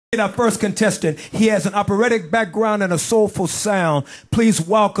Our first contestant, he has an operatic background and a soulful sound. Please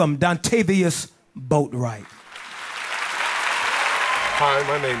welcome Dontavies Boatwright. Hi,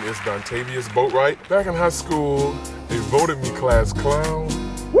 my name is Dontavies Boatwright. Back in high school, they voted me class clown.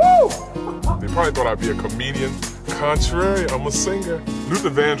 Woo! They probably thought I'd be a comedian. Contrary, I'm a singer. Luther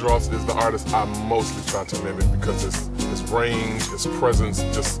Vandross is the artist I mostly try to mimic because his range, his presence,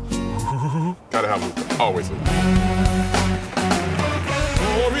 just gotta have Luther, always Luther.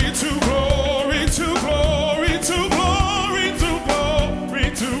 Glory to glory to glory to glory to glory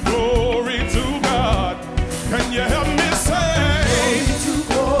to glory to God. Can you help me say?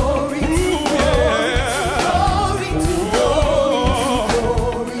 Glory to glory to glory to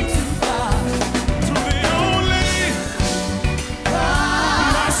glory to God. To the only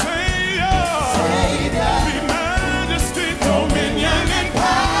God, my Savior, be majesty, dominion, and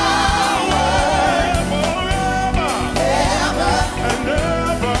power forever and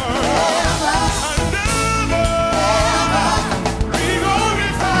ever.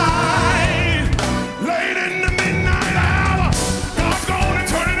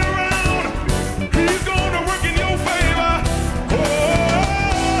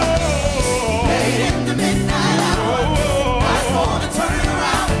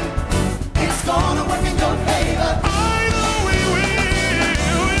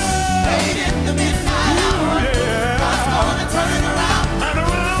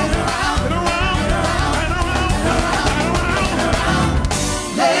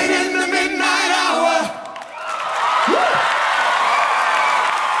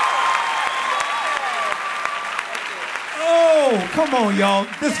 Come on, y'all.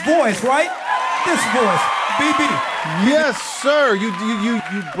 This voice, right? This voice. BB. Yes, sir. You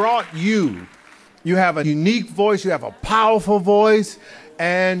brought you. You have a unique voice. You have a powerful voice.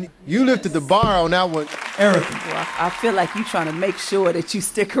 And you lifted the bar on that one. Eric. Well, I feel like you're trying to make sure that you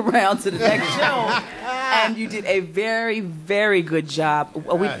stick around to the next show. And you did a very, very good job.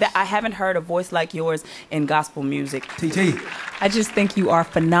 Nice. I haven't heard a voice like yours in gospel music. TT. I just think you are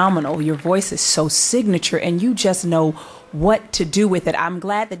phenomenal. Your voice is so signature, and you just know what to do with it. I'm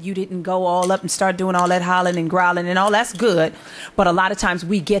glad that you didn't go all up and start doing all that hollering and growling and all. That's good. But a lot of times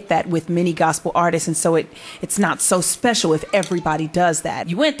we get that with many gospel artists, and so it's not so special if everybody does that.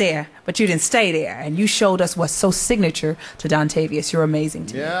 You went there, but you didn't stay there, and you showed us what's so signature to Dontavies. You're amazing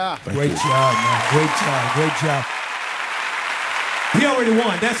to me. Yeah. Great job, man. Great job. Great job. He already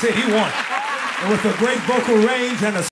won. That's it. He won. And with a great vocal range and a